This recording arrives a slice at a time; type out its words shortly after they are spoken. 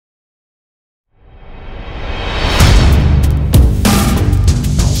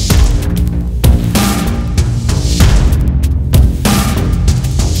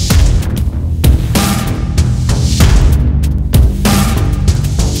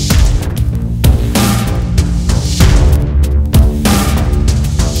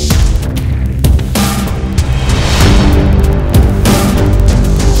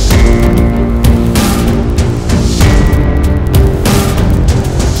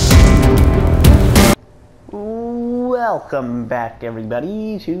Welcome back,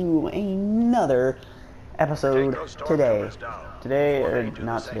 everybody, to another episode today.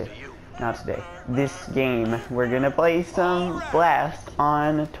 Not today. This game, we're gonna play some Blast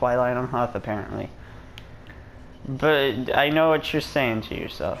on Twilight on Hoth, apparently. But I know what you're saying to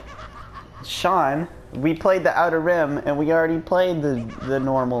yourself. Sean, we played the Outer Rim, and we already played the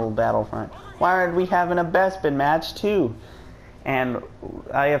normal Battlefront. Why aren't we having a Bespin match, too? And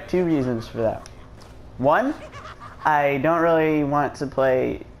I have two reasons for that. One, I don't really want to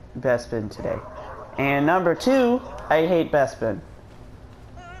play Bespin today. And number two, I hate Bespin.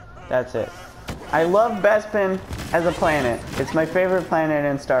 That's it. I love Bespin as a planet. It's my favorite planet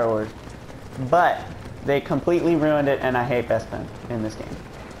in Star Wars. But they completely ruined it, and I hate Bespin in this game.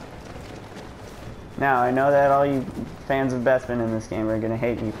 Now, I know that all you fans of Bespin in this game are going to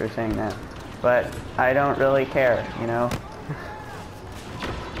hate me for saying that. But I don't really care, you know?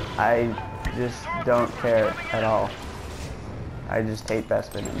 I just don't care at all. I just hate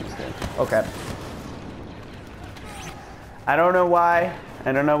Bespin in this game. Okay. I don't know why.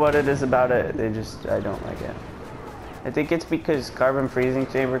 I don't know what it is about it. I don't like it. I think it's because Carbon Freezing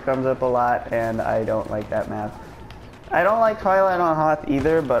Chamber comes up a lot, and I don't like that map. I don't like Twilight on Hoth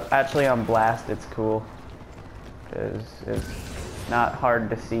either, but actually on Blast it's cool. Because it's not hard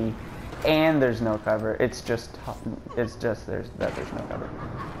to see, and there's no cover. There's no cover.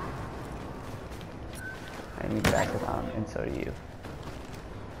 I need back to bomb, and so do you.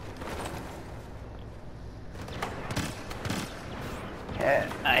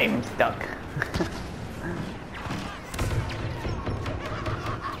 I'm stuck.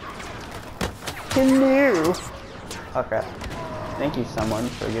 Canoe! Oh crap. Thank you, someone,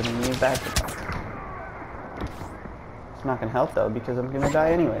 for giving me a back to bomb. It's not gonna help though, because I'm gonna die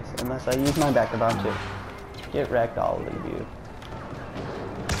anyways, unless I use my back to bomb too. Get wrecked, all of you.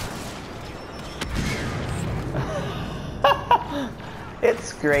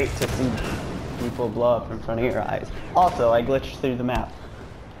 It's great to see people blow up in front of your eyes. Also, I glitched through the map.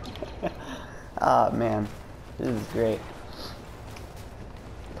 Oh man, this is great.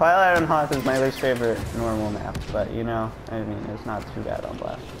 Twilight on Hoth is my least favorite normal map, but you know, I mean, it's not too bad on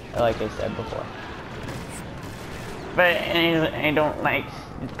Blast, like I said before. But I don't like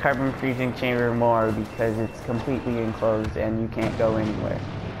Carbon Freezing Chamber more because it's completely enclosed and you can't go anywhere.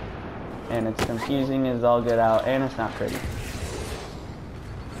 And it's confusing as all get out, and it's not pretty.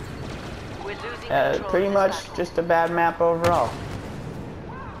 Pretty much just a bad map overall.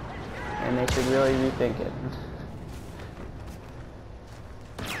 And they should really rethink it.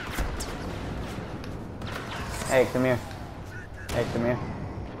 Hey, come here. Hey, come here.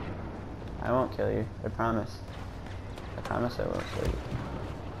 I won't kill you. I promise. I promise I won't kill you.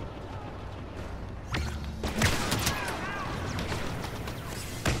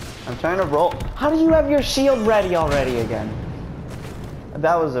 I'm trying to roll. How do you have your shield ready already again?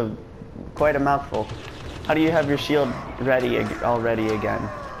 That was quite a mouthful. How do you have your shield ready already again?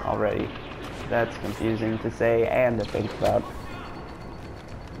 That's confusing to say and to think about.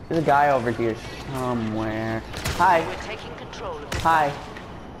 There's a guy over here somewhere. Hi. We're taking control of Hi.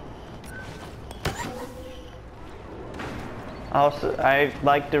 Also, I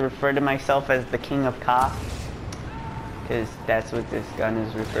like to refer to myself as the King of Ka, because that's what this gun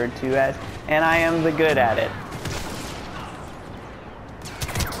is referred to as, and I am the good at it.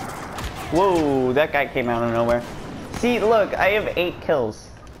 Whoa, that guy came out of nowhere. See, look, I have 8 kills.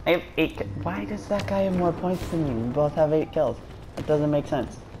 Why does that guy have more points than me? We both have 8 kills. That doesn't make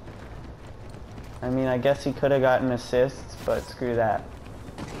sense. I mean, I guess he could have gotten assists, but screw that.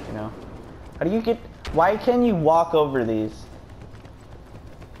 You know? How do you get... Why can you walk over these?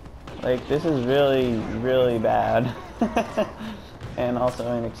 Like, this is really, really bad. And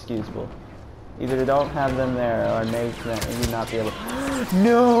also inexcusable. Either don't have them there, or make you not be able to...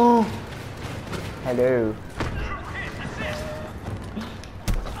 No! Hello.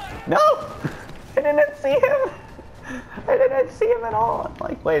 No! I didn't see him! I didn't see him at all. I'm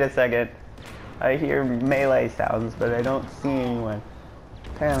like, wait a second. I hear melee sounds, but I don't see anyone.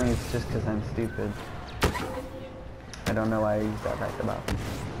 Apparently it's just because I'm stupid. I don't know why I used that back to bomb.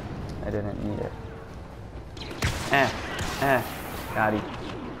 I didn't need it.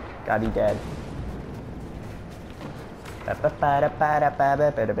 Got he dead.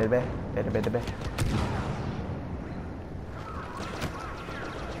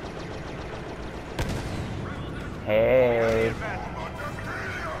 Hey.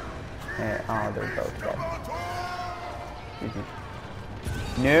 Oh, they're both dead.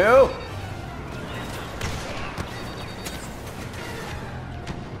 No!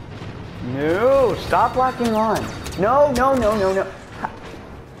 No! Stop locking on! No, no, no, no, no!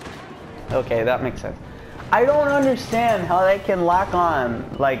 Okay, that makes sense. I don't understand how they can lock on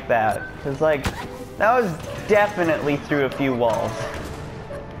like that. Cause like, that was definitely through a few walls.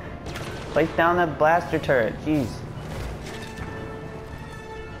 Place down that blaster turret, jeez.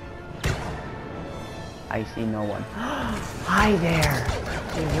 I see no one. Hi there!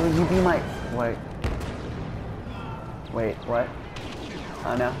 Hey, will you be my... Wait. Wait, what?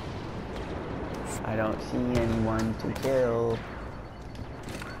 Oh no. I don't see anyone to kill.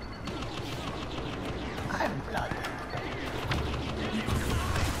 I'm blood.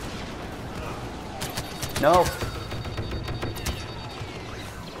 No.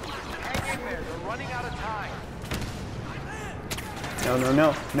 Hang in there, we're running out of time. No, no,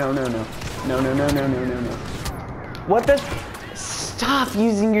 no. No, no, no. No, no, no, no, no, no, no. What the? Stop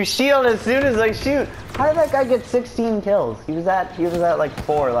using your shield as soon as I shoot. How did that guy get 16 kills? He was at like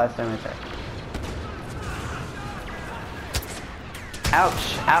 4 last time I checked.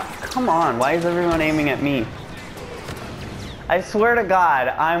 Ouch. Ouch. Come on. Why is everyone aiming at me? I swear to God,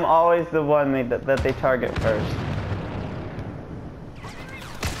 I'm always the one that they target first.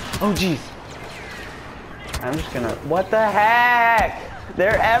 Oh, jeez. I'm just gonna... What the heck?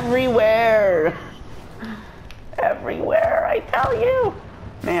 They're everywhere. Everywhere, I tell you.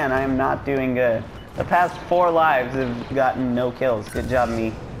 Man, I am not doing good. The past 4 lives have gotten no kills. Good job,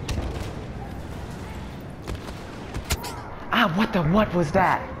 me. Ah, what was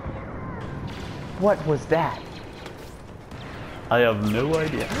that? What was that? I have no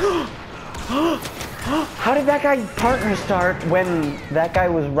idea. How did that guy partner start when that guy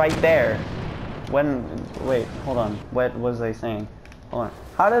was right there? Wait, hold on. What was I saying? Hold on.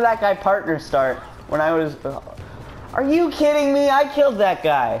 How did that guy partner start when I was... Are you kidding me? I killed that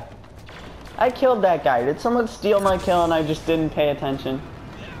guy. I killed that guy. Did someone steal my kill and I just didn't pay attention?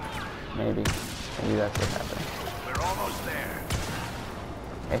 Maybe. Maybe that's what happened. We're almost there.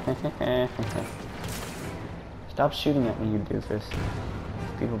 Stop shooting at me, you doofus. There's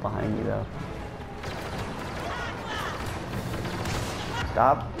people behind you, though.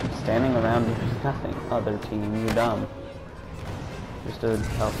 Stop standing around me. There's nothing. Other team, you're dumb. Just a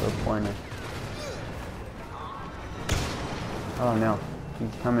helpful pointer. Oh no.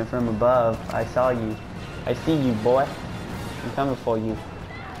 He's coming from above. I saw you. I see you, boy. I'm coming for you.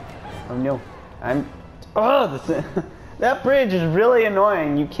 Oh no. Oh, that bridge is really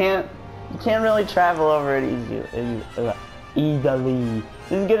annoying. You can't really travel over it easily.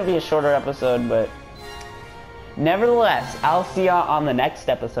 This is gonna be a shorter episode, but nevertheless, I'll see y'all on the next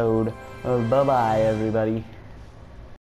episode. Bye bye, everybody.